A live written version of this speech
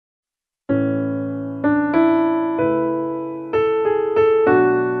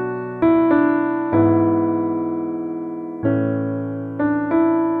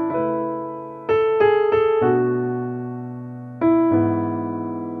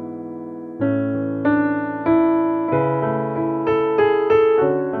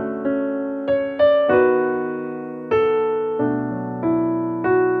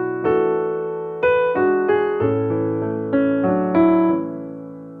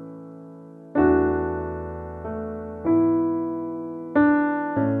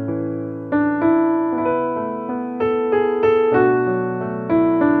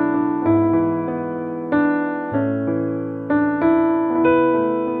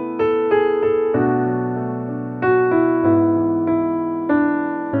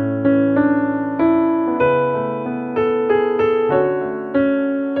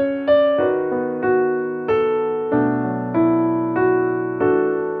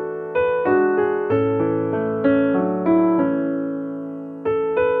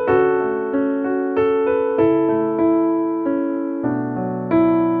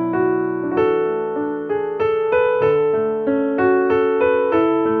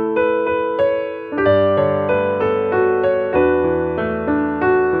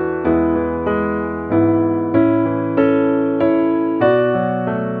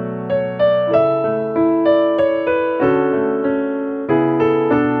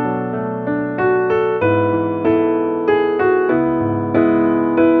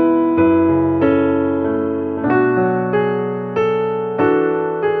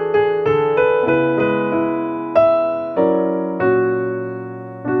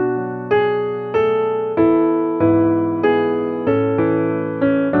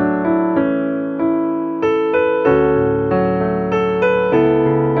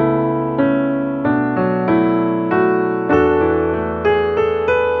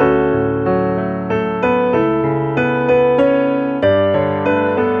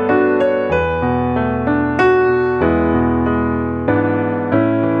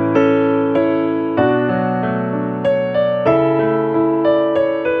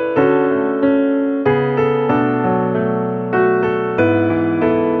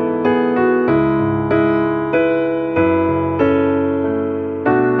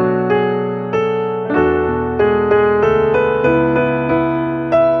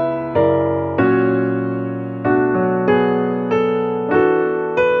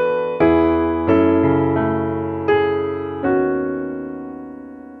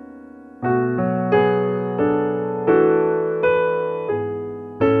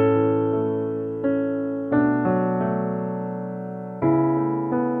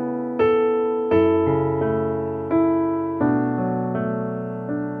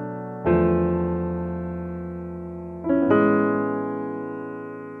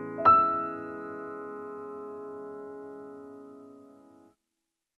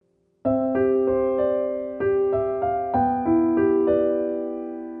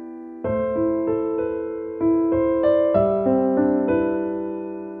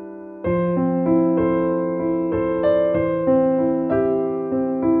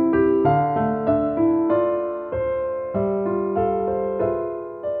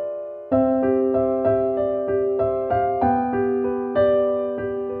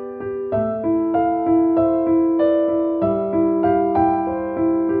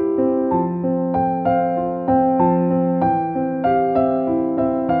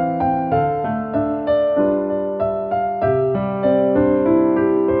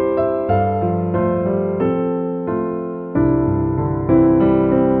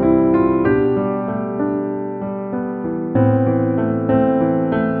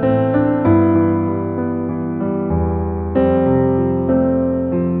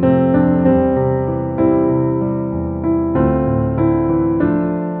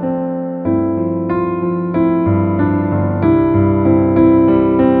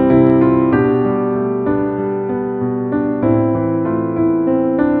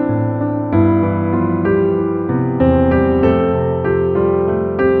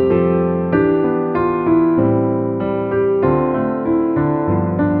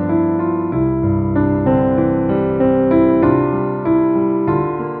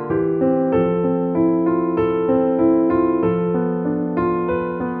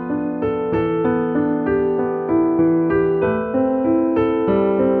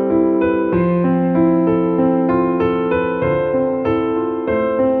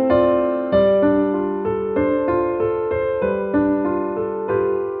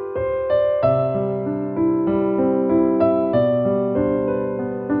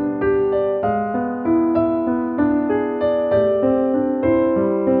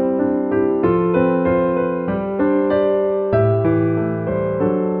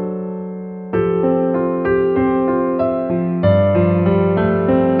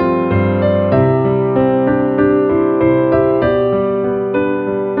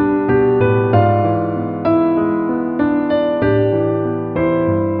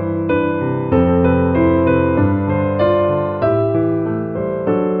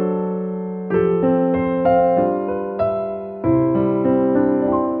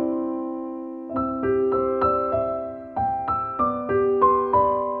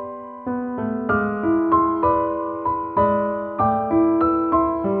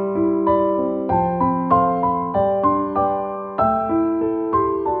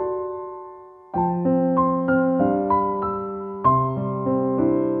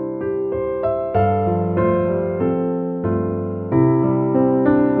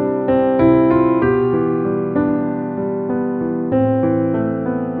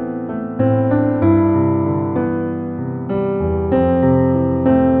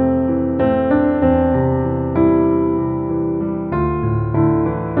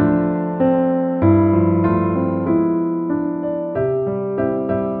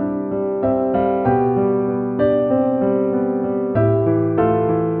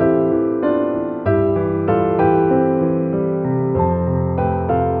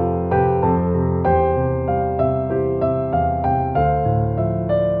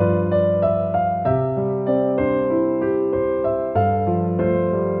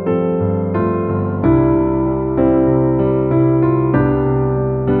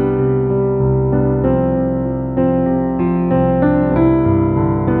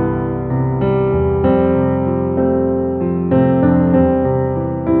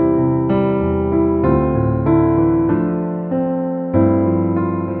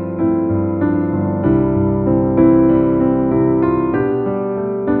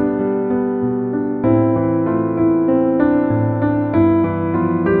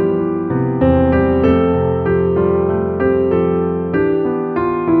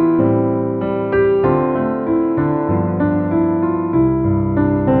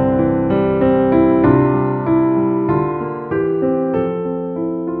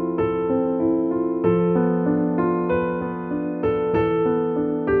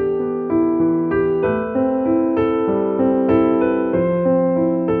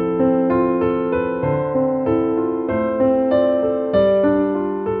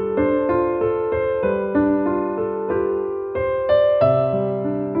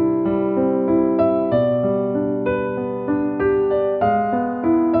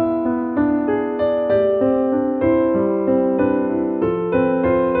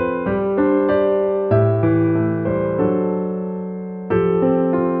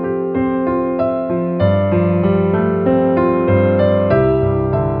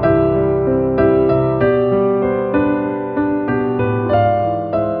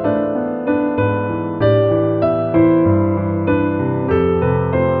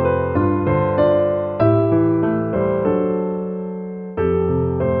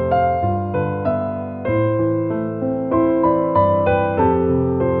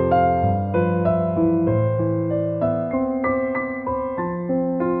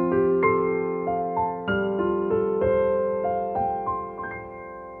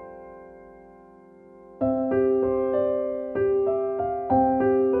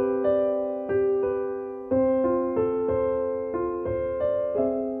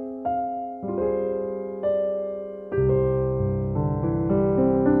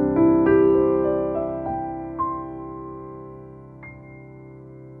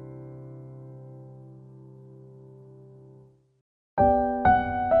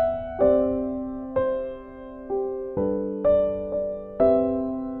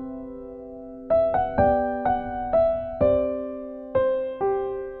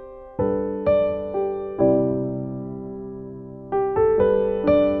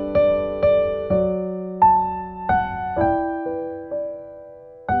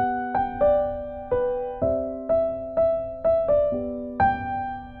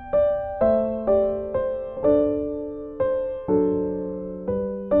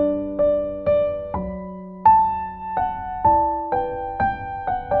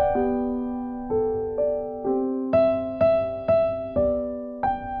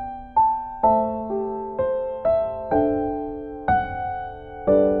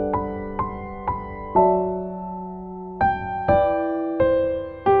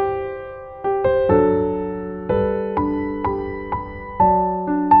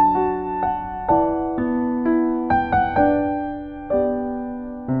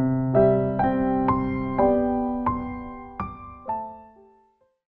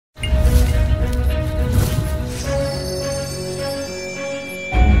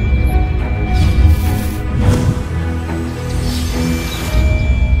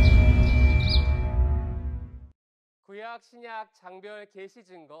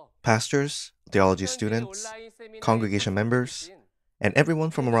Pastors, theology students, congregation members, and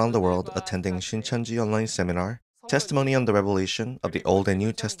everyone from around the world attending Shincheonji online seminar, Testimony on the Revelation of the Old and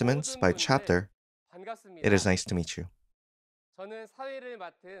New Testaments by chapter. It is nice to meet you.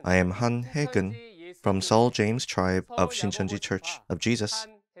 I am Han Hae-gun from Seoul James tribe of Shincheonji Church of Jesus,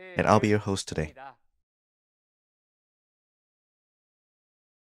 and I'll be your host today.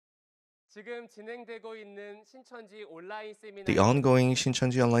 The ongoing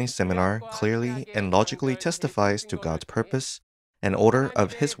Shincheonji online seminar clearly and logically testifies to God's purpose and order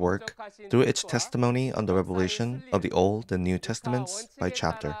of His work through its testimony on the revelation of the Old and New Testaments by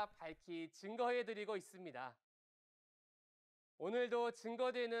chapter.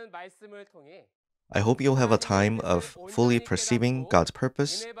 I hope you'll have a time of fully perceiving God's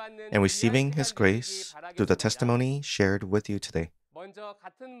purpose and receiving His grace through the testimony shared with you today.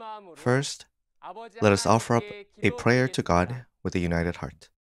 First, let us offer up a prayer to God with a united heart.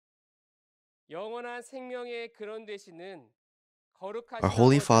 Our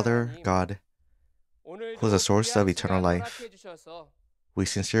Holy Father, God, who is the source of eternal life, we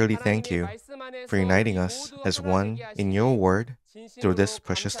sincerely thank you for uniting us as one in your word through this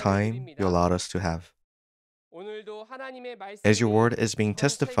precious time you allowed us to have. As your word is being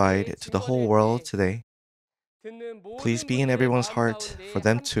testified to the whole world today, please be in everyone's heart for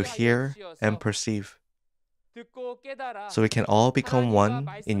them to hear and perceive, so we can all become one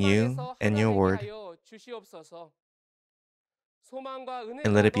in you and your word.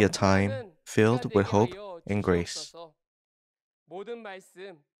 And let it be a time filled with hope and grace.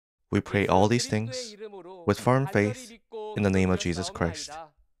 We pray all these things with firm faith in the name of Jesus Christ.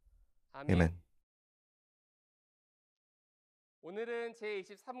 Amen.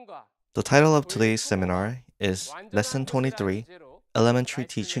 The title of today's seminar is Lesson 23, Elementary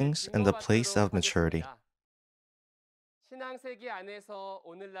Teachings and the Place of Maturity.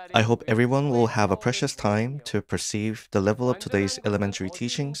 I hope everyone will have a precious time to perceive the level of today's elementary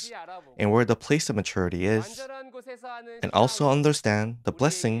teachings and where the place of maturity is, and also understand the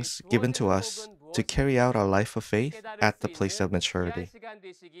blessings given to us to carry out our life of faith at the place of maturity.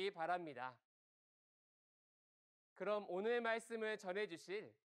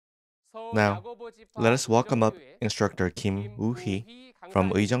 Now, let us welcome up Instructor Kim Woo-hee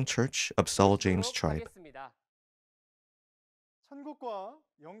from Uijeong Church of Seoul James Tribe.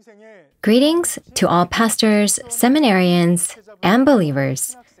 Greetings to all pastors, seminarians, and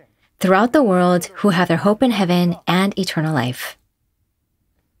believers throughout the world who have their hope in heaven and eternal life.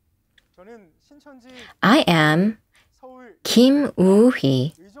 I am Kim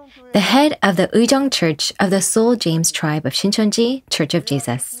Woo-hee, the head of the Uijeong Church of the Seoul James Tribe of Shincheonji Church of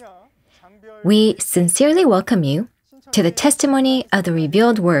Jesus. We sincerely welcome you to the testimony of the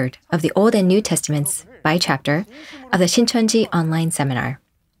revealed word of the Old and New Testaments by chapter of the Shincheonji online seminar.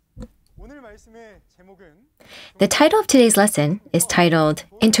 The title of today's lesson is titled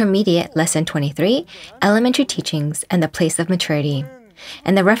Intermediate Lesson 23, Elementary Teachings and the Place of Maturity.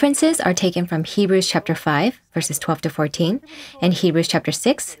 And the references are taken from Hebrews chapter 5, verses 12 to 14, and Hebrews chapter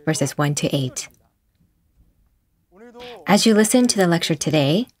 6, verses 1 to 8. As you listen to the lecture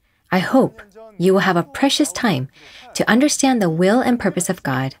today, I hope you will have a precious time to understand the will and purpose of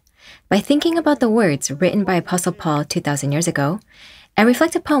God by thinking about the words written by Apostle Paul 2,000 years ago and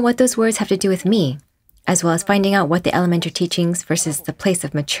reflect upon what those words have to do with me, as well as finding out what the elementary teachings versus the place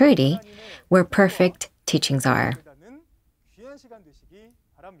of maturity where perfect teachings are.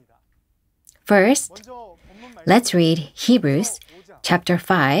 First, let's read Hebrews chapter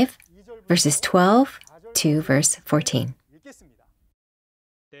 5, verses 12 to verse 14.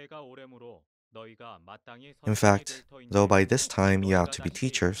 In fact, though by this time you ought to be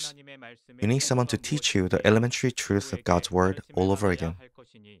teachers, you need someone to teach you the elementary truth of God's Word all over again.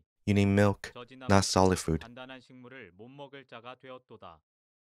 You need milk, not solid food.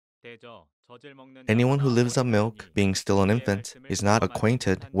 Anyone who lives on milk, being still an infant, is not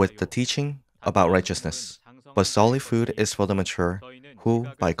acquainted with the teaching about righteousness. But solid food is for the mature, who,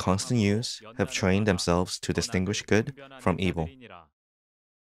 by constant use, have trained themselves to distinguish good from evil.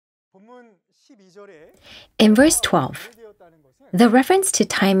 In verse 12, the reference to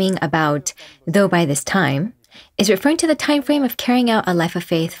timing about though by this time is referring to the time frame of carrying out a life of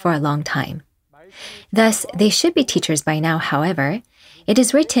faith for a long time. Thus, they should be teachers by now. However, it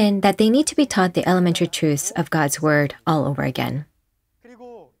is written that they need to be taught the elementary truths of God's Word all over again.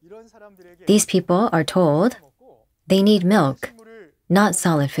 These people are told they need milk, not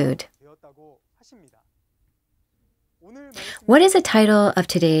solid food. What is the title of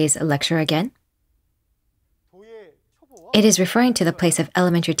today's lecture again? It is referring to the place of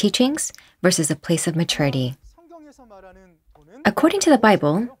elementary teachings versus a place of maturity. According to the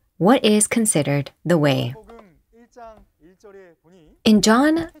Bible, what is considered the way? In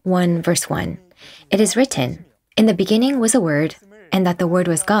John 1 verse 1, it is written, "In the beginning was a word, and that the word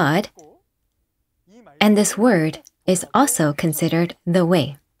was God, and this word is also considered the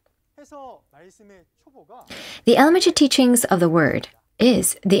way." The elementary teachings of the word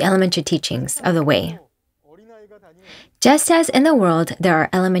is the elementary teachings of the way. Just as in the world there are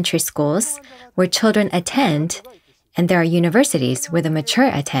elementary schools where children attend, and there are universities where the mature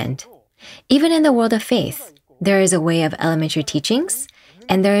attend, even in the world of faith, there is a way of elementary teachings,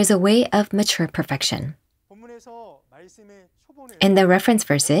 and there is a way of mature perfection. In the reference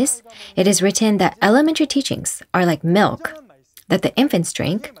verses, it is written that elementary teachings are like milk that the infants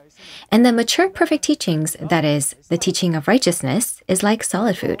drink, and the mature perfect teachings, that is, the teaching of righteousness, is like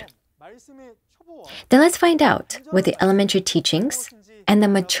solid food. Then let's find out what the elementary teachings and the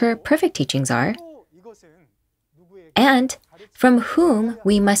mature perfect teachings are, and from whom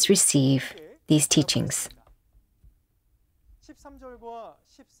we must receive these teachings.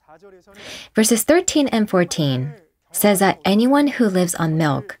 Verses 13 and 14 says that anyone who lives on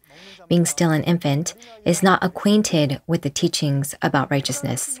milk, being still an infant, is not acquainted with the teachings about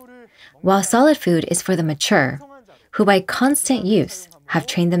righteousness, while solid food is for the mature, who by constant use have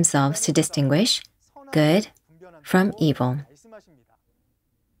trained themselves to distinguish good from evil.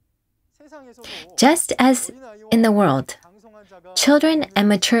 Just as in the world, children and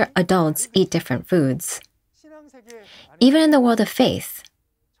mature adults eat different foods. Even in the world of faith,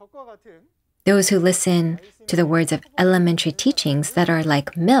 those who listen to the words of elementary teachings that are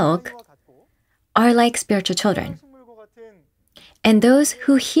like milk are like spiritual children. And those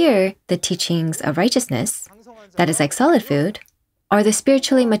who hear the teachings of righteousness, that is like solid food, are the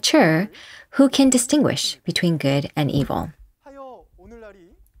spiritually mature who can distinguish between good and evil.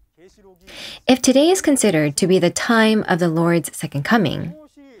 If today is considered to be the time of the Lord's second coming,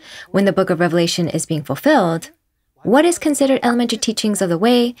 when the book of Revelation is being fulfilled, what is considered elementary teachings of the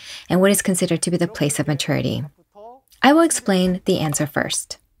way, and what is considered to be the place of maturity? I will explain the answer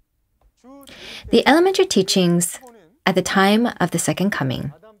first. The elementary teachings at the time of the second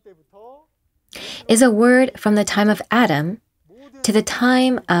coming is a word from the time of Adam to the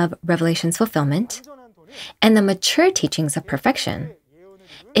time of Revelation's fulfillment, and the mature teachings of perfection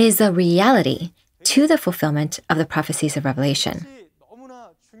is a reality to the fulfillment of the prophecies of Revelation.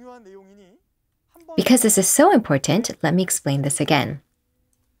 Because this is so important, let me explain this again.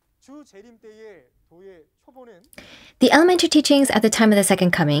 The elementary teachings at the time of the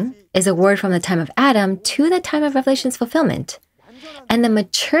second coming is a word from the time of Adam to the time of Revelation's fulfillment. And the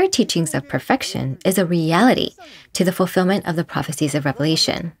mature teachings of perfection is a reality to the fulfillment of the prophecies of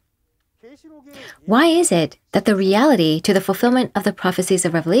Revelation. Why is it that the reality to the fulfillment of the prophecies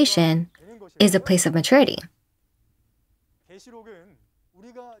of Revelation is a place of maturity?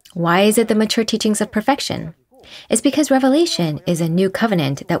 Why is it the mature teachings of perfection? It's because Revelation is a new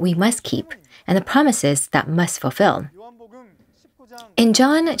covenant that we must keep and the promises that must fulfill. In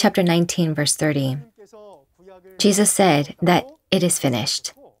John chapter 19, verse 30, Jesus said that it is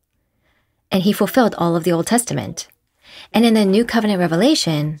finished. And he fulfilled all of the Old Testament. And in the New Covenant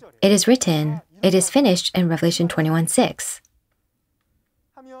Revelation, it is written, it is finished in Revelation 21:6.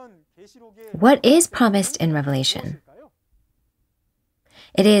 What is promised in Revelation?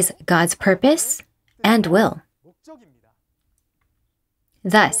 It is God's purpose and will.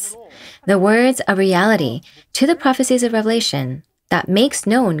 Thus, the words of reality to the prophecies of Revelation that makes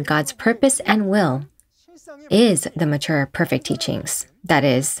known God's purpose and will is the mature, perfect teachings, that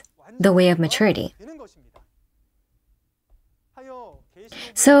is, the way of maturity.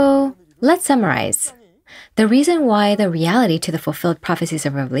 So, let's summarize. The reason why the reality to the fulfilled prophecies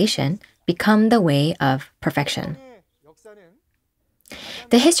of Revelation become the way of perfection.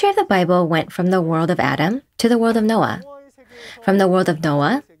 The history of the Bible went from the world of Adam to the world of Noah, from the world of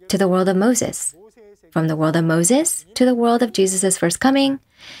Noah to the world of Moses, from the world of Moses to the world of Jesus' first coming,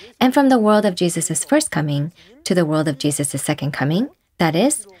 and from the world of Jesus' first coming to the world of Jesus' second coming, that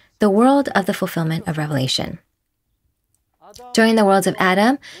is, the world of the fulfillment of Revelation. During the worlds of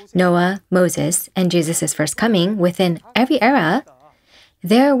Adam, Noah, Moses, and Jesus' first coming, within every era,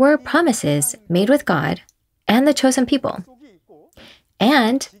 there were promises made with God and the chosen people,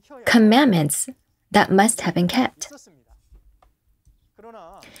 and commandments that must have been kept.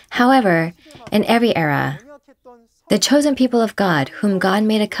 However, in every era, the chosen people of God, whom God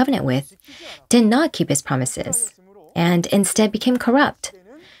made a covenant with, did not keep his promises, and instead became corrupt,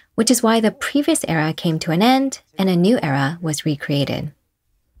 which is why the previous era came to an end and a new era was recreated.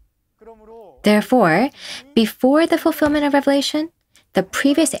 Therefore, before the fulfillment of Revelation, the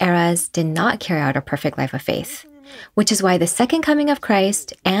previous eras did not carry out a perfect life of faith, which is why the second coming of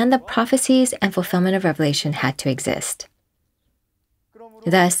Christ and the prophecies and fulfillment of Revelation had to exist.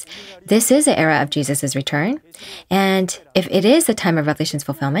 Thus, this is the era of Jesus' return, and if it is the time of Revelation's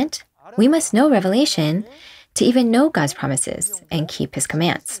fulfillment, we must know Revelation to even know God's promises and keep His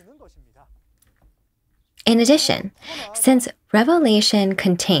commands. In addition, since Revelation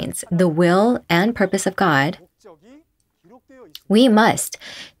contains the will and purpose of God, we must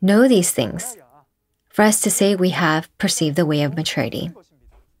know these things for us to say we have perceived the way of maturity.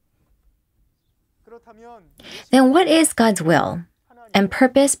 Then what is God's will and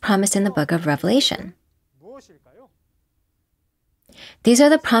purpose promised in the book of Revelation? These are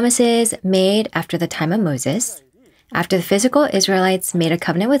the promises made after the time of Moses, after the physical Israelites made a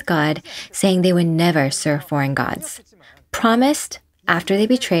covenant with God, saying they would never serve foreign gods, promised after they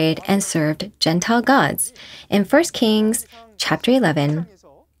betrayed and served Gentile gods in 1 Kings chapter 11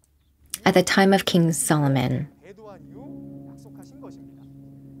 at the time of King Solomon.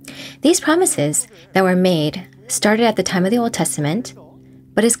 These promises that were made started at the time of the Old Testament,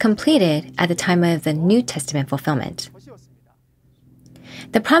 but is completed at the time of the New Testament fulfillment.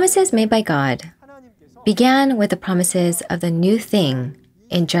 The promises made by God began with the promises of the new thing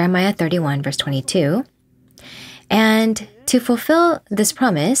in Jeremiah 31, verse 22. And to fulfill this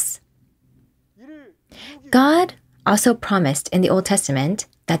promise, God also promised in the Old Testament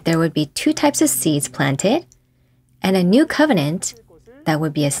that there would be two types of seeds planted and a new covenant that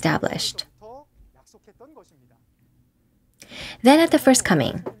would be established. Then at the first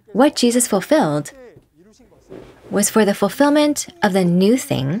coming, what Jesus fulfilled was for the fulfillment of the new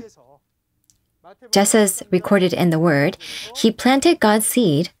thing. Just as recorded in the Word, He planted God's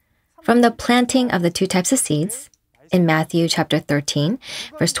seed from the planting of the two types of seeds in Matthew chapter 13,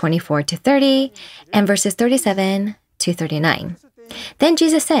 verse 24 to 30, and verses 37 to 39. Then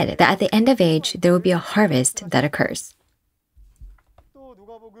Jesus said that at the end of age, there will be a harvest that occurs.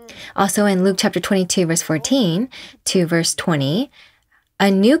 Also in Luke chapter 22, verse 14 to verse 20, a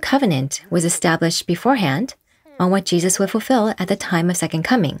new covenant was established beforehand on what Jesus would fulfill at the time of second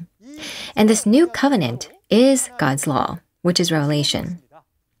coming. And this new covenant is God's law, which is Revelation.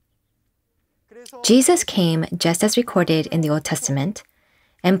 Jesus came just as recorded in the Old Testament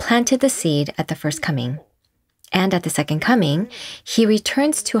and planted the seed at the first coming. And at the second coming, He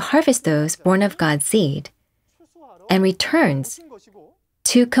returns to harvest those born of God's seed and returns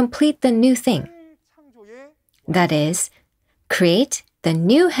to complete the new thing. That is, create the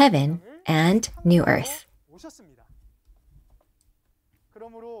new heaven and new earth.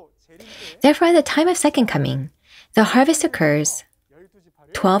 Therefore, at the time of second coming, the harvest occurs,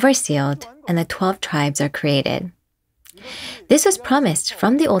 12 are sealed, and the 12 tribes are created. This was promised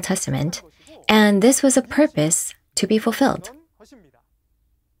from the Old Testament, and this was a purpose to be fulfilled.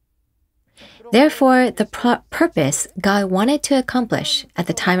 Therefore, the purpose God wanted to accomplish at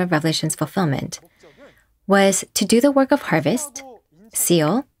the time of Revelation's fulfillment was to do the work of harvest,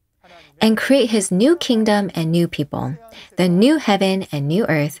 seal, and create His new kingdom and new people, the new heaven and new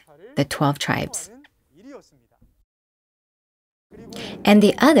earth, the 12 tribes. And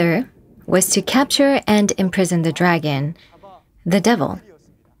the other was to capture and imprison the dragon, the devil.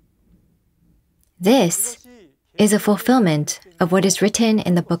 This is a fulfillment of what is written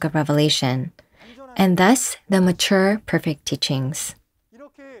in the book of Revelation, and thus the mature, perfect teachings.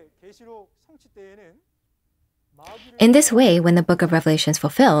 In this way, when the book of Revelation is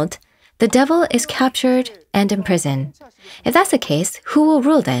fulfilled, the devil is captured and imprisoned. If that's the case, who will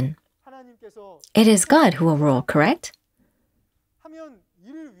rule then? It is God who will rule, correct?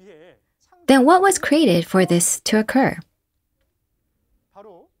 Then what was created for this to occur?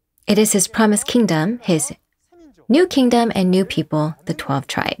 It is His promised kingdom, His new kingdom and new people, the 12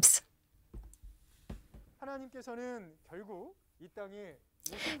 tribes.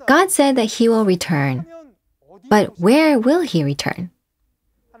 God said that He will return, but where will He return?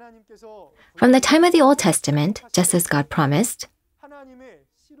 From the time of the Old Testament, just as God promised,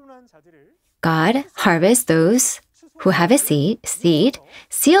 God harvests those who have His seed,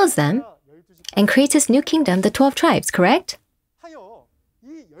 seals them, and creates His new kingdom, the 12 tribes, correct?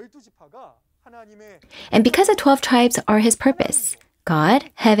 And because the 12 tribes are His purpose, God,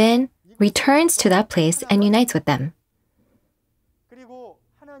 heaven, returns to that place and unites with them.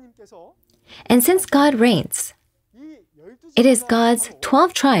 And since God reigns, it is God's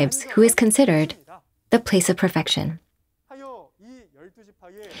 12 tribes who is considered the place of perfection.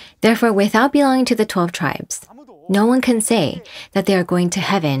 Therefore, without belonging to the 12 tribes, no one can say that they are going to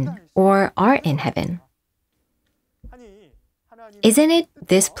heaven or are in heaven. Isn't it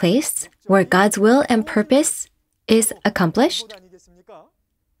this place where God's will and purpose is accomplished?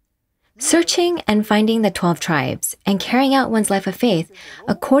 Searching and finding the 12 tribes and carrying out one's life of faith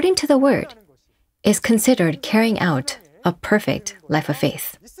according to the word is considered carrying out a perfect life of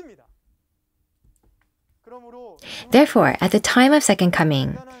faith. Therefore, at the time of second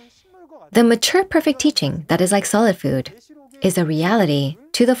coming, the mature perfect teaching that is like solid food is a reality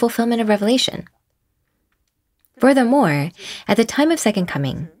to the fulfillment of Revelation. Furthermore, at the time of second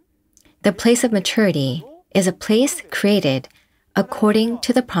coming, the place of maturity is a place created according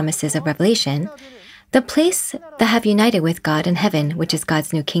to the promises of Revelation, the place that have united with God in heaven, which is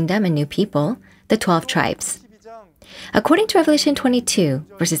God's new kingdom and new people, the 12 tribes. According to Revelation 22,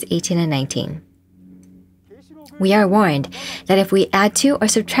 verses 18 and 19, we are warned that if we add to or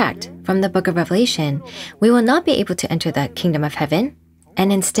subtract from the book of Revelation, we will not be able to enter the kingdom of heaven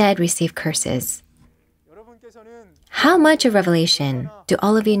and instead receive curses. How much of Revelation do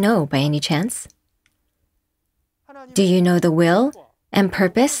all of you know by any chance? Do you know the will and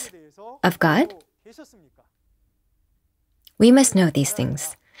purpose of God? We must know these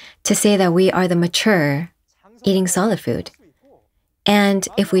things to say that we are the mature eating solid food. And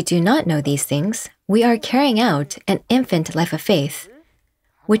if we do not know these things, we are carrying out an infant life of faith,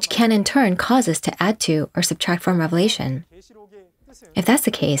 which can in turn cause us to add to or subtract from Revelation. If that's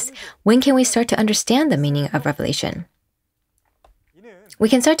the case, when can we start to understand the meaning of Revelation? We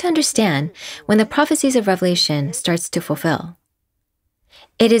can start to understand when the prophecies of Revelation starts to fulfill.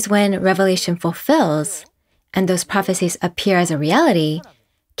 It is when Revelation fulfills and those prophecies appear as a reality,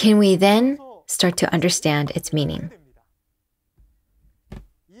 can we then start to understand its meaning.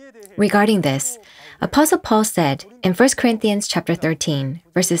 Regarding this, Apostle Paul said in 1 Corinthians chapter 13,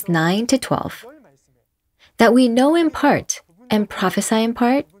 verses 9 to 12, that we know in part and prophesy in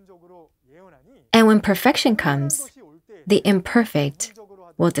part, and when perfection comes, the imperfect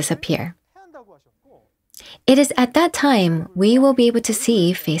will disappear. It is at that time we will be able to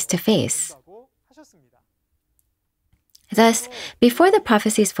see face to face. Thus, before the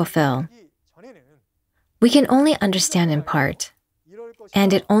prophecies fulfill, we can only understand in part,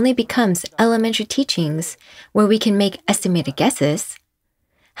 and it only becomes elementary teachings where we can make estimated guesses.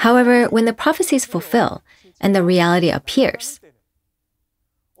 However, when the prophecies fulfill and the reality appears,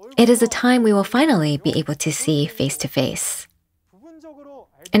 it is a time we will finally be able to see face to face.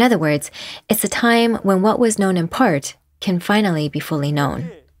 In other words, it's a time when what was known in part can finally be fully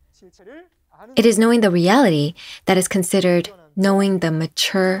known. It is knowing the reality that is considered knowing the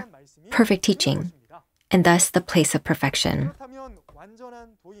mature, perfect teaching, and thus the place of perfection.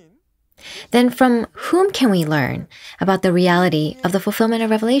 Then from whom can we learn about the reality of the fulfillment of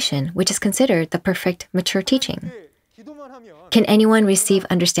Revelation, which is considered the perfect, mature teaching? Can anyone receive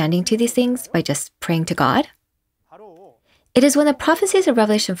understanding to these things by just praying to God? It is when the prophecies of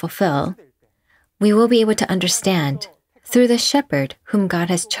Revelation fulfill, we will be able to understand through the shepherd whom God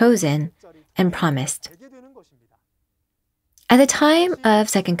has chosen and promised. At the time of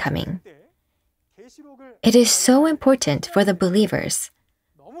second coming, it is so important for the believers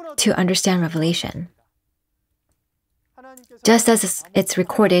to understand Revelation. Just as it's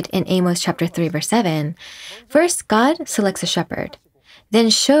recorded in Amos chapter 3, verse 7, first God selects a shepherd, then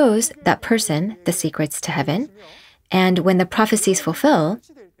shows that person the secrets to heaven, and when the prophecies fulfill,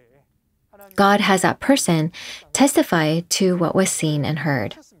 God has that person testify to what was seen and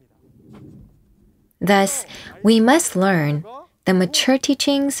heard. Thus, we must learn the mature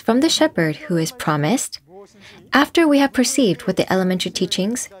teachings from the shepherd who is promised after we have perceived what the elementary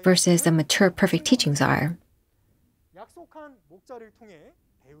teachings versus the mature perfect teachings are.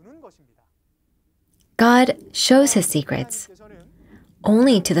 God shows his secrets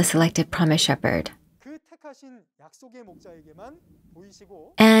only to the selected promised shepherd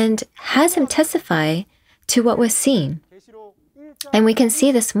and has him testify to what was seen. And we can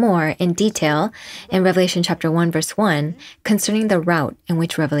see this more in detail in Revelation chapter 1, verse 1, concerning the route in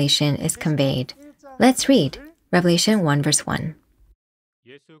which revelation is conveyed. Let's read Revelation 1, verse 1.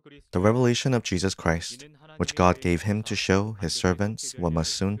 The revelation of Jesus Christ, which God gave him to show his servants what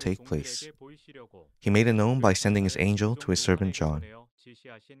must soon take place. He made it known by sending his angel to his servant John.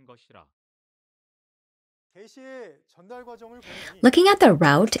 Looking at the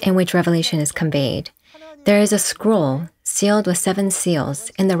route in which revelation is conveyed, there is a scroll sealed with 7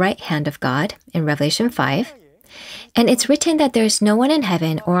 seals in the right hand of God in Revelation 5, and it's written that there is no one in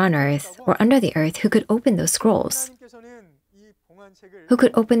heaven or on earth or under the earth who could open those scrolls, who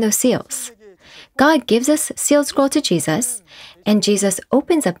could open those seals. God gives this sealed scroll to Jesus, and Jesus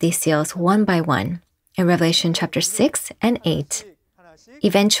opens up these seals one by one in Revelation chapter 6 and 8,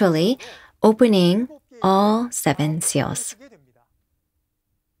 eventually opening all 7 seals.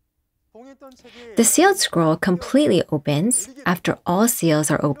 The sealed scroll completely opens after all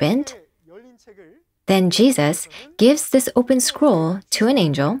seals are opened, Then Jesus gives this open scroll to an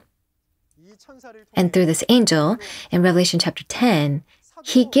angel, and through this angel, in Revelation chapter 10,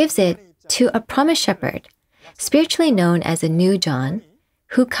 he gives it to a promised shepherd, spiritually known as the new John,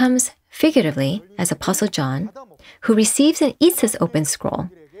 who comes figuratively as Apostle John, who receives and eats this open scroll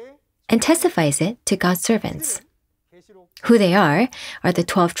and testifies it to God's servants. Who they are the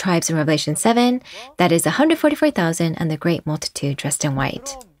 12 tribes in Revelation 7, that is 144,000 and the great multitude dressed in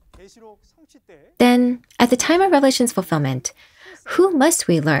white. Then, at the time of Revelation's fulfillment, who must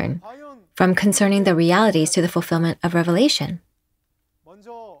we learn from concerning the realities to the fulfillment of Revelation?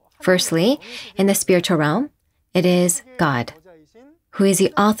 Firstly, in the spiritual realm, it is God, who is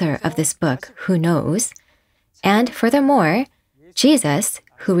the author of this book, who knows, and furthermore, Jesus,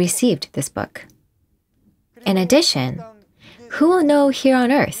 who received this book. In addition, who will know here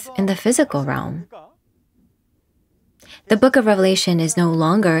on earth in the physical realm? The book of Revelation is no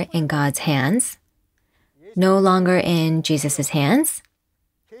longer in God's hands, no longer in Jesus' hands,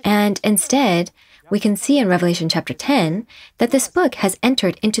 and instead, we can see in Revelation chapter 10 that this book has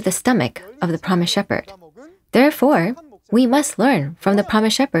entered into the stomach of the promised shepherd. Therefore, we must learn from the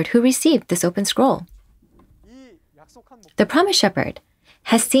promised shepherd who received this open scroll. The promised shepherd,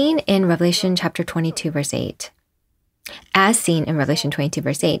 has seen in Revelation chapter 22, verse 8. As seen in Revelation 22,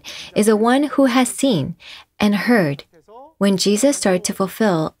 verse 8, is the one who has seen and heard when Jesus started to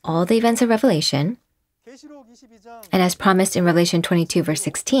fulfill all the events of Revelation. And as promised in Revelation 22, verse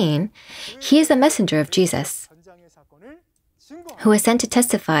 16, he is the messenger of Jesus, who is sent to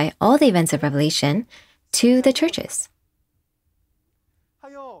testify all the events of Revelation to the churches.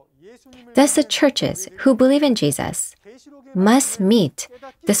 Thus, the churches who believe in Jesus must meet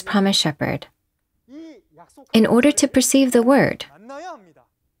this promised shepherd in order to perceive the word.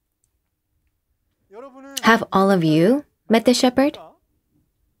 Have all of you met the shepherd?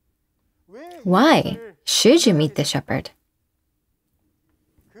 Why should you meet the shepherd?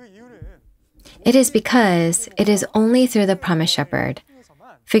 It is because it is only through the promised shepherd,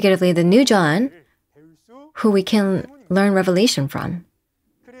 figuratively the new John, who we can learn revelation from.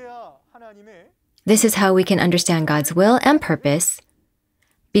 This is how we can understand God's will and purpose,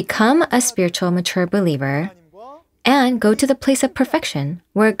 become a spiritual mature believer, and go to the place of perfection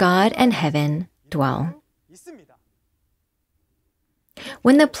where God and heaven dwell.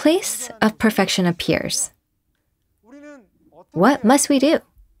 When the place of perfection appears, what must we do?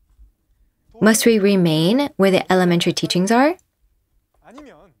 Must we remain where the elementary teachings are?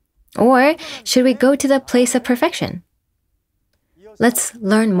 Or should we go to the place of perfection? Let's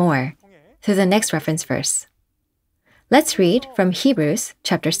learn more through the next reference verse. Let's read from Hebrews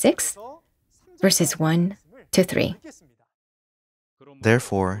chapter 6, verses 1 to 3.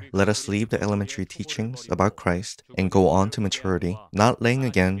 Therefore, let us leave the elementary teachings about Christ and go on to maturity, not laying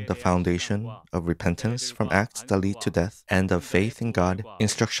again the foundation of repentance from acts that lead to death, and of faith in God,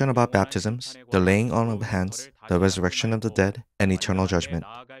 instruction about baptisms, the laying on of hands, the resurrection of the dead, and eternal judgment.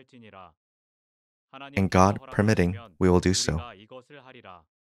 And God permitting, we will do so.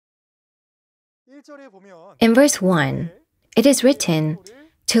 In verse 1, it is written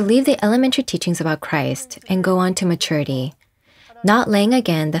to leave the elementary teachings about Christ and go on to maturity, not laying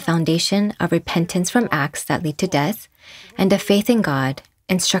again the foundation of repentance from acts that lead to death, and of faith in God,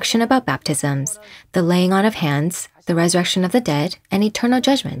 instruction about baptisms, the laying on of hands, the resurrection of the dead, and eternal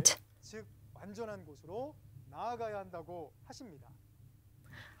judgment.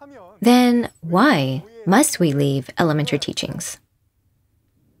 Then why must we leave elementary teachings?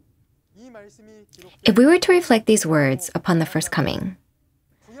 If we were to reflect these words upon the first coming,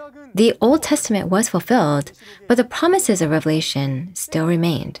 the Old Testament was fulfilled, but the promises of Revelation still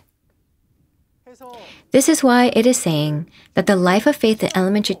remained. This is why it is saying that the life of faith and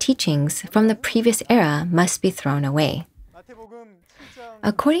elementary teachings from the previous era must be thrown away.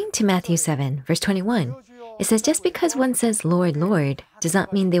 According to Matthew 7, verse 21, it says just because one says, Lord, Lord, does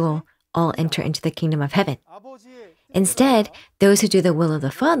not mean they will all enter into the kingdom of heaven. Instead, those who do the will of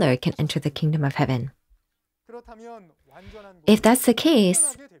the Father can enter the kingdom of heaven. If that's the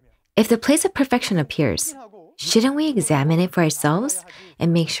case, if the place of perfection appears, shouldn't we examine it for ourselves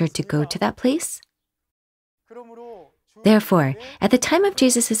and make sure to go to that place? Therefore, at the time of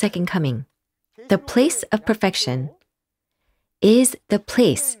Jesus' second coming, the place of perfection is the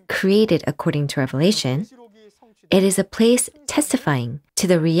place created according to Revelation. It is a place testifying to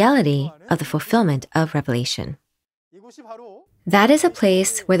the reality of the fulfillment of Revelation. That is a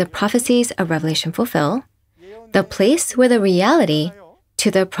place where the prophecies of Revelation fulfill, the place where the reality to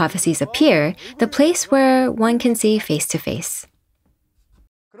the prophecies appear, the place where one can see face to face.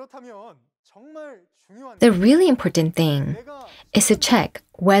 The really important thing is to check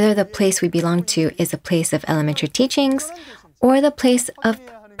whether the place we belong to is a place of elementary teachings or the place of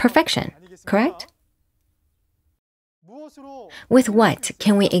perfection, correct? With what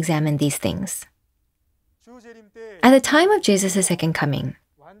can we examine these things? At the time of Jesus' second coming,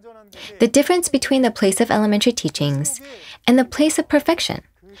 the difference between the place of elementary teachings and the place of perfection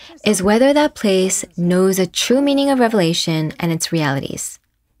is whether that place knows the true meaning of Revelation and its realities,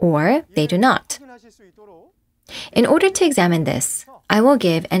 or they do not. In order to examine this, I will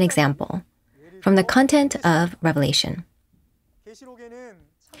give an example from the content of Revelation.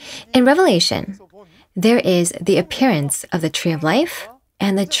 In Revelation, there is the appearance of the tree of life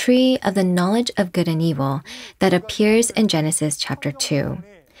and the tree of the knowledge of good and evil that appears in Genesis chapter 2.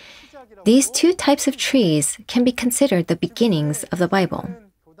 These two types of trees can be considered the beginnings of the Bible.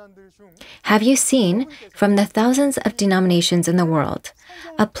 Have you seen, from the thousands of denominations in the world,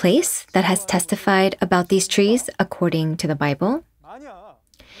 a place that has testified about these trees according to the Bible?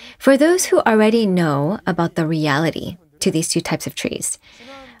 For those who already know about the reality to these two types of trees,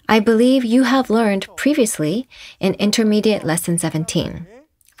 I believe you have learned previously in Intermediate Lesson 17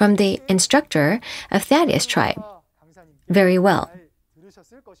 from the Instructor of Thaddeus tribe very well.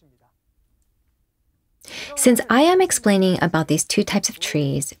 Since I am explaining about these two types of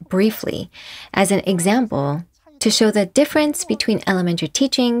trees briefly as an example to show the difference between elementary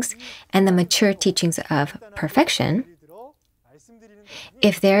teachings and the mature teachings of perfection,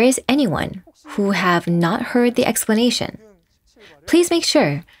 if there is anyone who have not heard the explanation, please make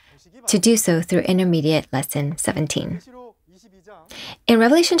sure to do so through Intermediate Lesson 17. In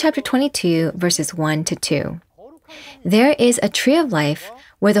Revelation chapter 22, verses 1 to 2, there is a tree of life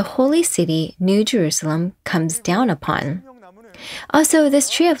where the holy city, New Jerusalem, comes down upon. Also, this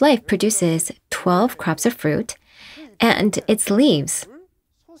tree of life produces 12 crops of fruit, and its leaves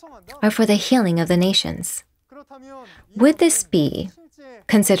are for the healing of the nations. Would this be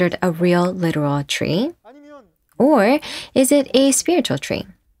considered a real, literal tree? Or is it a spiritual tree?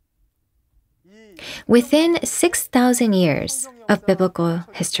 Within 6,000 years of biblical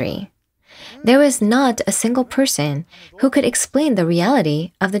history, there was not a single person who could explain the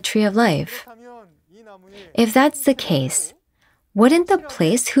reality of the tree of life. If that's the case, wouldn't the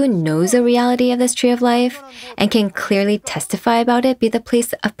place who knows the reality of this tree of life and can clearly testify about it be the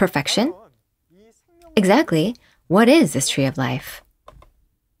place of perfection? Exactly, what is this tree of life?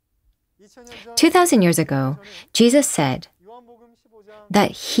 2,000 years ago, Jesus said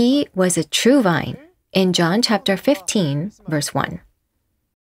that he was a true vine in John chapter 15, verse 1.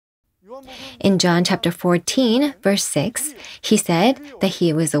 In John chapter 14, verse 6, he said that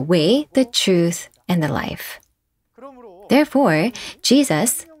he was the way, the truth, and the life. Therefore,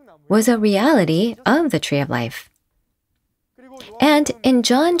 Jesus was a reality of the tree of life. And in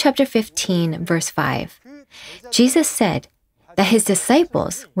John chapter 15, verse 5, Jesus said that his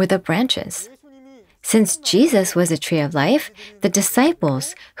disciples were the branches. Since Jesus was the tree of life, the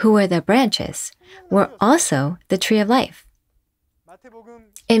disciples who were the branches were also the tree of life.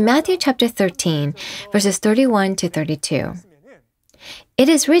 In Matthew chapter 13, verses 31 to 32, it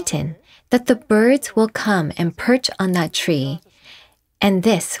is written that the birds will come and perch on that tree, and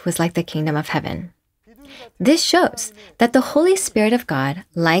this was like the kingdom of heaven. This shows that the Holy Spirit of God,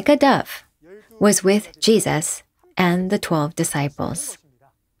 like a dove, was with Jesus and the 12 disciples.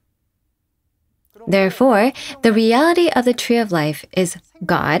 Therefore, the reality of the tree of life is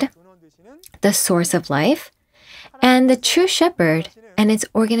God, the source of life, and the true shepherd and its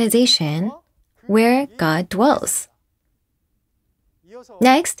organization where God dwells.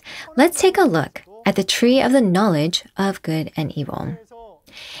 Next, let's take a look at the tree of the knowledge of good and evil.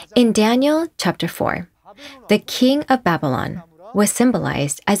 In Daniel chapter 4, the king of Babylon was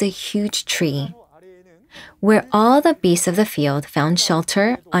symbolized as a huge tree, where all the beasts of the field found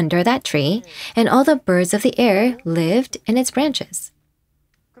shelter under that tree, and all the birds of the air lived in its branches.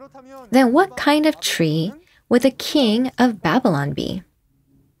 Then what kind of tree would the king of Babylon be?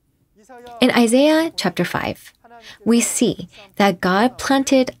 In Isaiah chapter 5, we see that God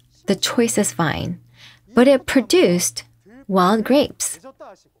planted the choicest vine, but it produced wild grapes.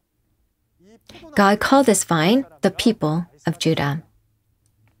 God called this vine the people of Judah.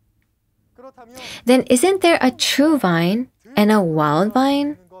 Then isn't there a true vine and a wild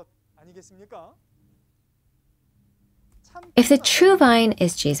vine? If the true vine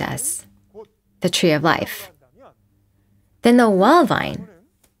is Jesus, the tree of life, then the wild vine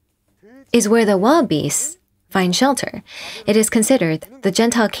is where the wild beasts find shelter. It is considered the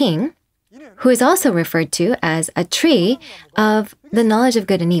Gentile king, who is also referred to as a tree of the knowledge of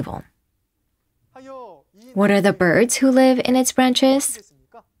good and evil. What are the birds who live in its branches?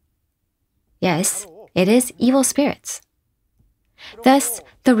 Yes, it is evil spirits. Thus,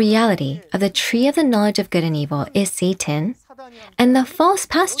 the reality of the tree of the knowledge of good and evil is Satan and the false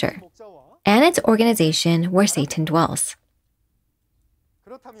pastor and its organization where Satan dwells.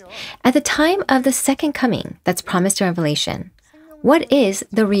 At the time of the second coming that's promised in Revelation, what is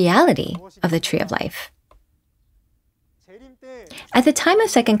the reality of the tree of life? At the time of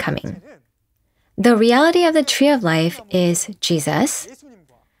second coming, the reality of the tree of life is Jesus,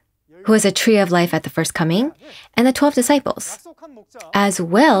 who is a tree of life at the first coming, and the 12 disciples, as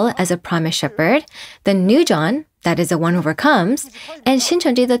well as a promised shepherd, the new John, that is the one who overcomes, and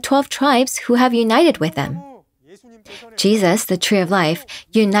Shincheonji, the 12 tribes who have united with them. Jesus, the tree of life,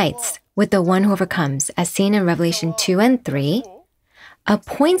 unites with the one who overcomes, as seen in Revelation 2 and 3,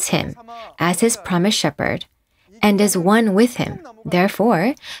 appoints him as his promised shepherd, and is one with him.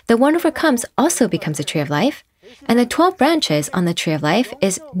 Therefore, the one who overcomes also becomes a tree of life, and the 12 branches on the tree of life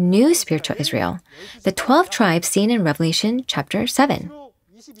is new spiritual Israel, the 12 tribes seen in Revelation chapter 7.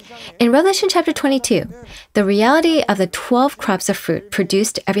 In Revelation chapter 22, the reality of the 12 crops of fruit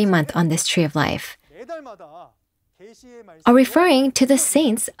produced every month on this tree of life are referring to the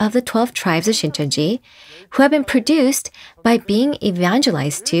saints of the 12 tribes of Shincheonji who have been produced by being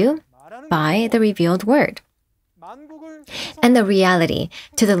evangelized to by the revealed word. And the reality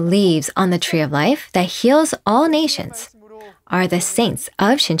to the leaves on the tree of life that heals all nations are the saints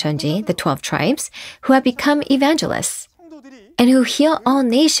of Shincheonji, the 12 tribes, who have become evangelists and who heal all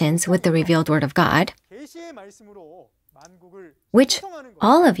nations with the revealed word of God, which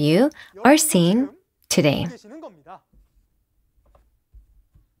all of you are seeing today.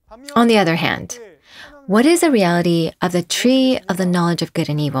 On the other hand, what is the reality of the tree of the knowledge of good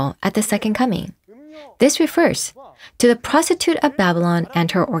and evil at the second coming? This refers to the prostitute of Babylon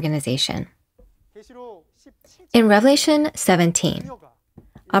and her organization. In Revelation 17,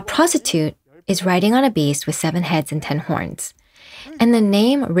 a prostitute is riding on a beast with 7 heads and 10 horns, and the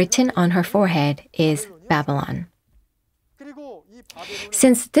name written on her forehead is Babylon.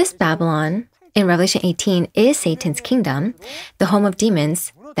 Since this Babylon in Revelation 18 is Satan's kingdom, the home of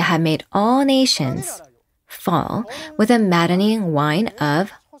demons that have made all nations fall with a maddening wine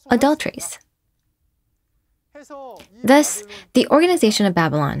of adulteries. Thus, the organization of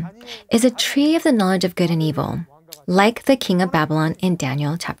Babylon is a tree of the knowledge of good and evil, like the king of Babylon in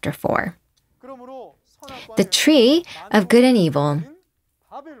Daniel chapter 4. The tree of good and evil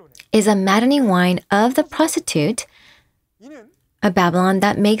is a maddening wine of the prostitute of Babylon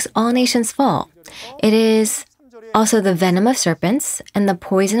that makes all nations fall. It is also the venom of serpents and the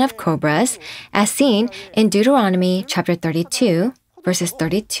poison of cobras, as seen in Deuteronomy chapter 32, verses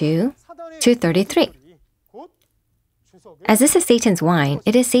 32 to 33. As this is Satan's wine,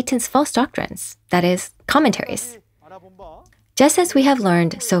 it is Satan's false doctrines, that is, commentaries. Just as we have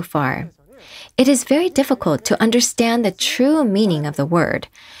learned so far, it is very difficult to understand the true meaning of the word,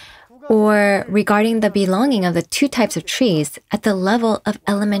 or regarding the belonging of the 2 types of trees at the level of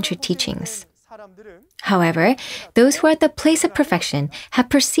elementary teachings. However, those who are at the place of perfection have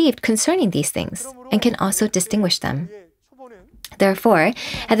perceived concerning these things and can also distinguish them. Therefore,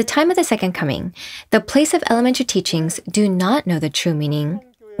 at the time of the second coming, the place of elementary teachings do not know the true meaning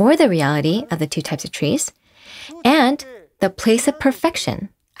or the reality of the 2 types of trees, and the place of perfection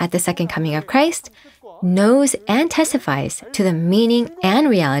at the second coming of Christ knows and testifies to the meaning and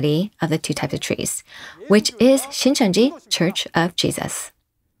reality of the 2 types of trees, which is Shincheonji, Church of Jesus.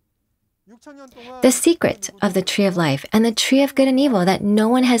 The secret of the tree of life and the tree of good and evil that no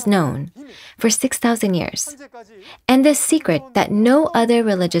one has known for 6,000 years, and the secret that no other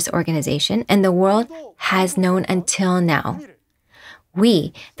religious organization in the world has known until now.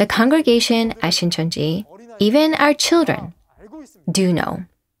 We, the congregation at Shincheonji, even our children, do know.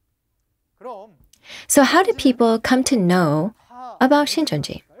 So how do people come to know about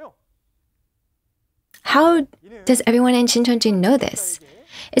Shincheonji? How does everyone in Shincheonji know this?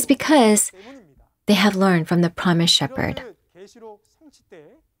 It's because they have learned from the promised shepherd.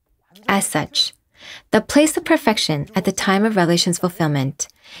 As such, the place of perfection at the time of Revelation's fulfillment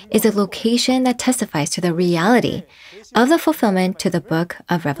is a location that testifies to the reality of the fulfillment to the book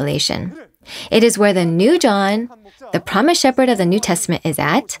of Revelation. It is where the new John, the promised shepherd of the New Testament, is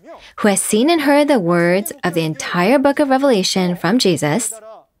at, who has seen and heard the words of the entire book of Revelation from Jesus,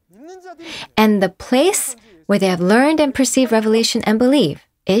 and the place where they have learned and perceived revelation and believe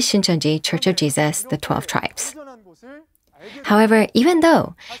is Shincheonji, Church of Jesus, the 12 tribes. However, even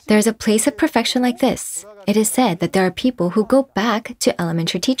though there is a place of perfection like this, it is said that there are people who go back to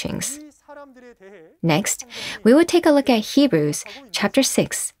elementary teachings. Next, we will take a look at Hebrews chapter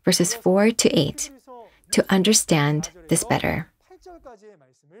 6, verses 4 to 8, to understand this better.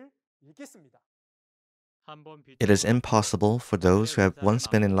 It is impossible for those who have once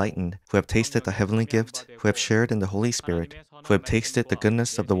been enlightened, who have tasted the heavenly gift, who have shared in the Holy Spirit, who have tasted the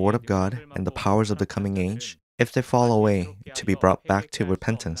goodness of the Word of God and the powers of the coming age, if they fall away, to be brought back to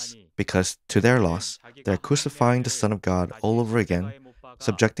repentance, because to their loss, they are crucifying the Son of God all over again,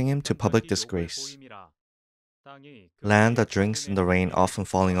 subjecting him to public disgrace. Land that drinks in the rain often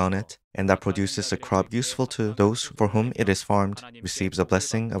falling on it, and that produces a crop useful to those for whom it is farmed, receives a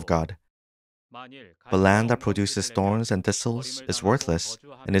blessing of God. But land that produces thorns and thistles is worthless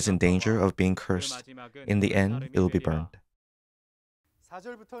and is in danger of being cursed. In the end, it will be burned.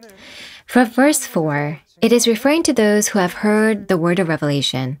 From verse 4, it is referring to those who have heard the word of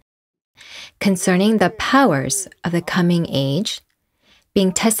revelation concerning the powers of the coming age,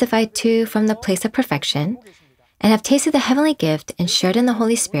 being testified to from the place of perfection, and have tasted the heavenly gift and shared in the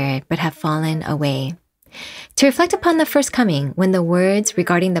Holy Spirit, but have fallen away. To reflect upon the first coming, when the words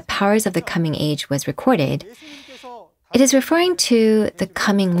regarding the powers of the coming age was recorded, it is referring to the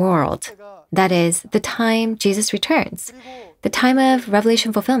coming world, that is, the time Jesus returns, the time of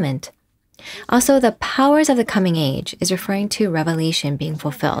revelation fulfillment. Also, the powers of the coming age is referring to revelation being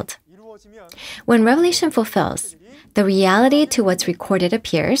fulfilled. When revelation fulfills, the reality to what's recorded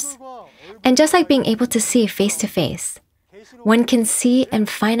appears, and just like being able to see face to face, one can see and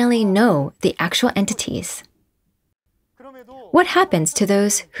finally know the actual entities. What happens to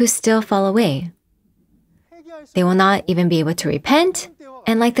those who still fall away? They will not even be able to repent,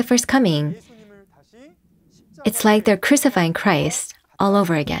 and like the first coming, it's like they're crucifying Christ all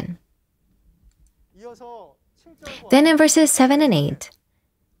over again. Then in verses 7 and 8,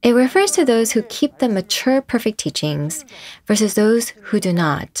 it refers to those who keep the mature, perfect teachings versus those who do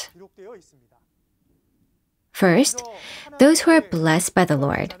not. First, those who are blessed by the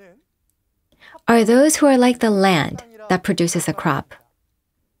Lord are those who are like the land that produces a crop.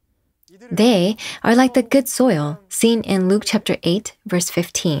 They are like the good soil seen in Luke chapter 8, verse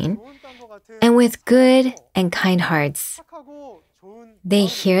 15, and with good and kind hearts. They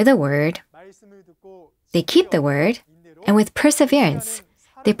hear the word, they keep the word, and with perseverance,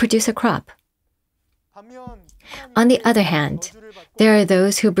 they produce a crop. On the other hand, there are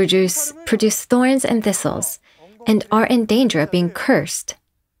those who produce thorns and thistles and are in danger of being cursed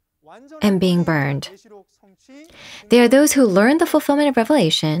and being burned. They are those who learn the fulfillment of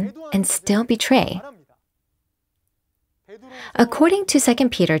revelation and still betray. According to 2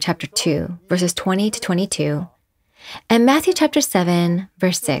 Peter chapter 2, verses 20 to 22, and Matthew chapter 7,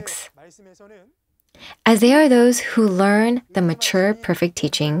 verse 6, as they are those who learn the mature, perfect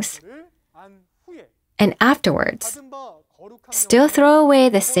teachings, and afterwards still throw away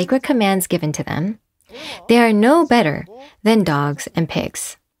the sacred commands given to them, they are no better than dogs and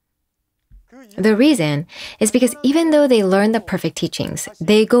pigs. The reason is because even though they learn the perfect teachings,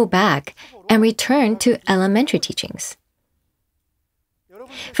 they go back and return to elementary teachings.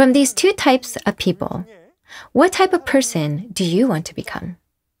 From these two types of people, what type of person do you want to become?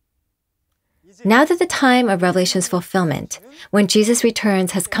 Now that the time of Revelation's fulfillment, when Jesus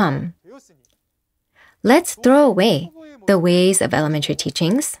returns, has come, let's throw away the ways of elementary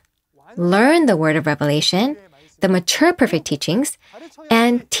teachings, learn the word of revelation, the mature perfect teachings,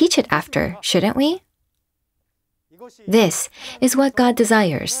 and teach it after, shouldn't we? This is what God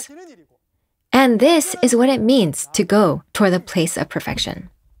desires. And this is what it means to go toward the place of perfection.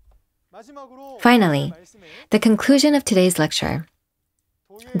 Finally, the conclusion of today's lecture.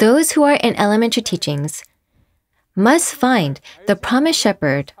 Those who are in elementary teachings must find the promised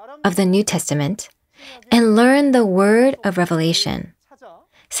shepherd of the New Testament and learn the word of revelation,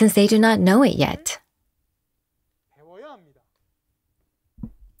 since they do not know it yet.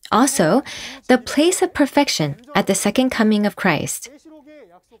 Also, the place of perfection at the second coming of Christ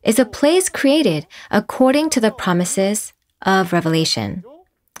is a place created according to the promises of Revelation.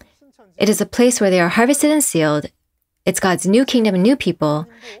 It is a place where they are harvested and sealed. It's God's new kingdom and new people,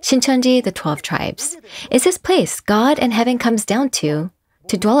 Shincheonji, the 12 tribes. It's this place God and heaven comes down to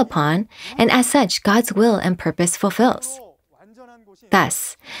dwell upon, and as such, God's will and purpose fulfills.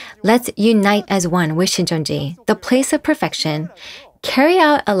 Thus, let's unite as one with Shincheonji, the place of perfection, carry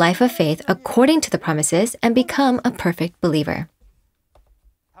out a life of faith according to the promises, and become a perfect believer.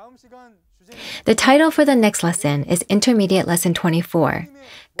 The title for the next lesson is Intermediate Lesson 24,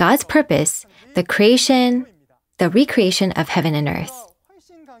 God's Purpose, the recreation of heaven and earth.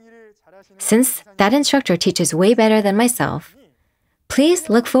 Since that instructor teaches way better than myself, please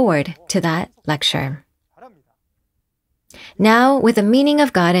look forward to that lecture. Now, with the meaning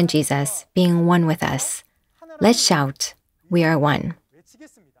of God and Jesus being one with us, let's shout, "We are one."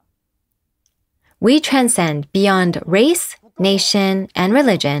 We transcend beyond race, nation, and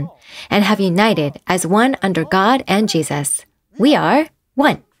religion and have united as one under God and Jesus. We are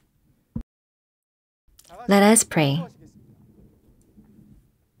one. Let us pray.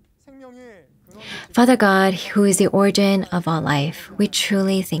 Father God, who is the origin of all life, we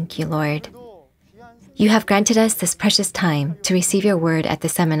truly thank you, Lord. You have granted us this precious time to receive your word at the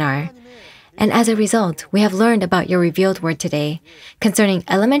seminar. And as a result, we have learned about your revealed word today concerning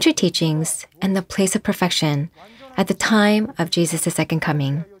elementary teachings and the place of perfection at the time of Jesus' second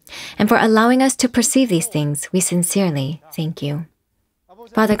coming. And for allowing us to perceive these things, we sincerely thank you.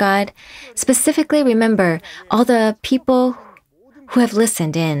 Father God, specifically remember all the people who have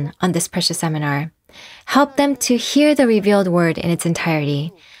listened in on this precious seminar. Help them to hear the revealed word in its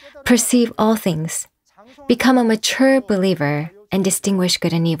entirety, perceive all things, become a mature believer, and distinguish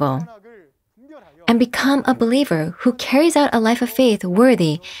good and evil. And become a believer who carries out a life of faith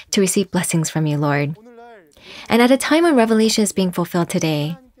worthy to receive blessings from you, Lord. And at a time when revelation is being fulfilled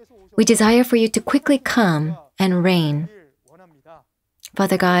today, we desire for you to quickly come and reign.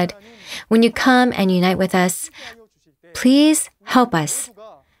 Father God, when you come and unite with us, please help us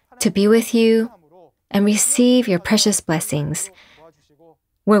to be with you and receive your precious blessings,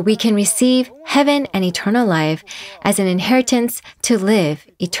 where we can receive heaven and eternal life as an inheritance to live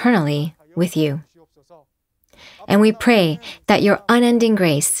eternally with you. And we pray that your unending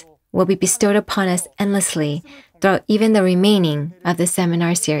grace will be bestowed upon us endlessly throughout even the remaining of the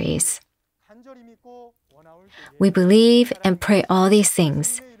seminar series. We believe and pray all these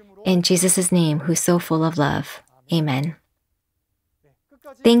things in Jesus' name, who's so full of love. Amen.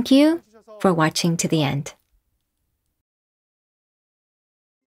 Thank you for watching to the end.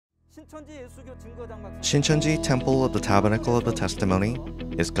 Shincheonji Temple of the Tabernacle of the Testimony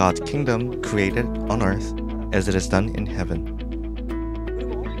is God's kingdom created on earth as it is done in heaven.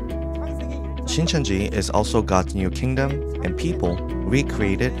 Shincheonji is also God's new kingdom and people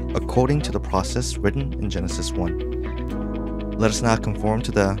recreated according to the process written in Genesis 1. Let us not conform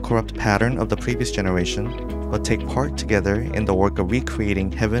to the corrupt pattern of the previous generation, but take part together in the work of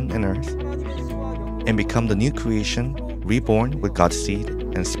recreating heaven and earth and become the new creation, reborn with God's seed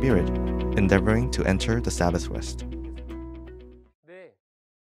and spirit, endeavoring to enter the Sabbath rest.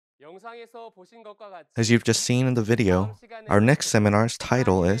 As you've just seen in the video, our next seminar's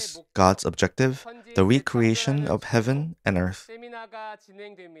title is God's Objective, the Recreation of Heaven and Earth.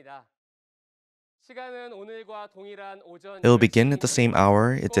 It will begin at the same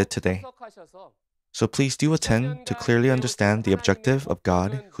hour it did today. So please do attend to clearly understand the objective of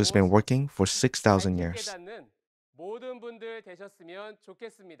God who's been working for 6,000 years.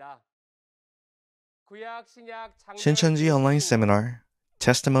 Shincheonji Online Seminar,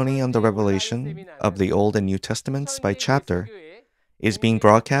 Testimony on the Revelation of the Old and New Testaments by Chapter, is being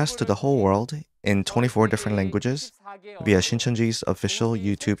broadcast to the whole world in 24 different languages via Shincheonji's official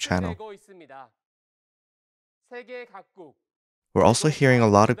YouTube channel. We're also hearing a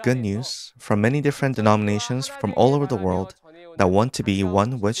lot of good news from many different denominations from all over the world that want to be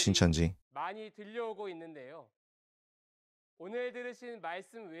one with Shincheonji.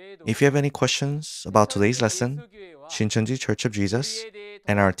 If you have any questions about today's lesson, Shincheonji Church of Jesus,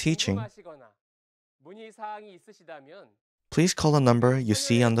 and our teaching, please call the number you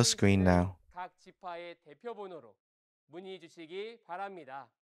see on the screen now.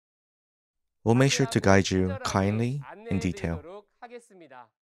 We'll make sure to guide you kindly in detail.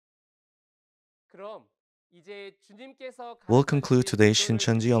 We'll conclude today's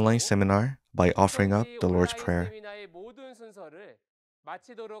Shincheonji Online Seminar by offering up the Lord's Prayer.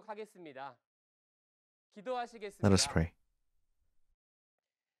 Let us pray.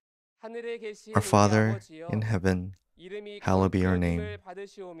 Our Father in heaven, hallowed be your name.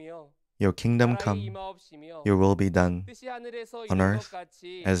 Your kingdom come, your will be done, on earth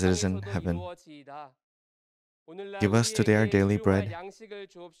as it is in heaven. Give us today our daily bread.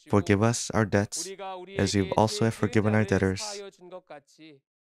 Forgive us our debts, as we also have forgiven our debtors.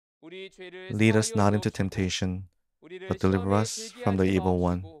 Lead us not into temptation, but deliver us from the evil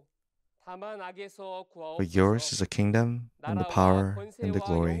one. For yours is the kingdom, and the power, and the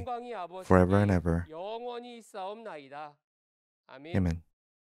glory, forever and ever. Amen.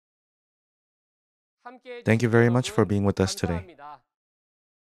 Thank you very much for being with us today.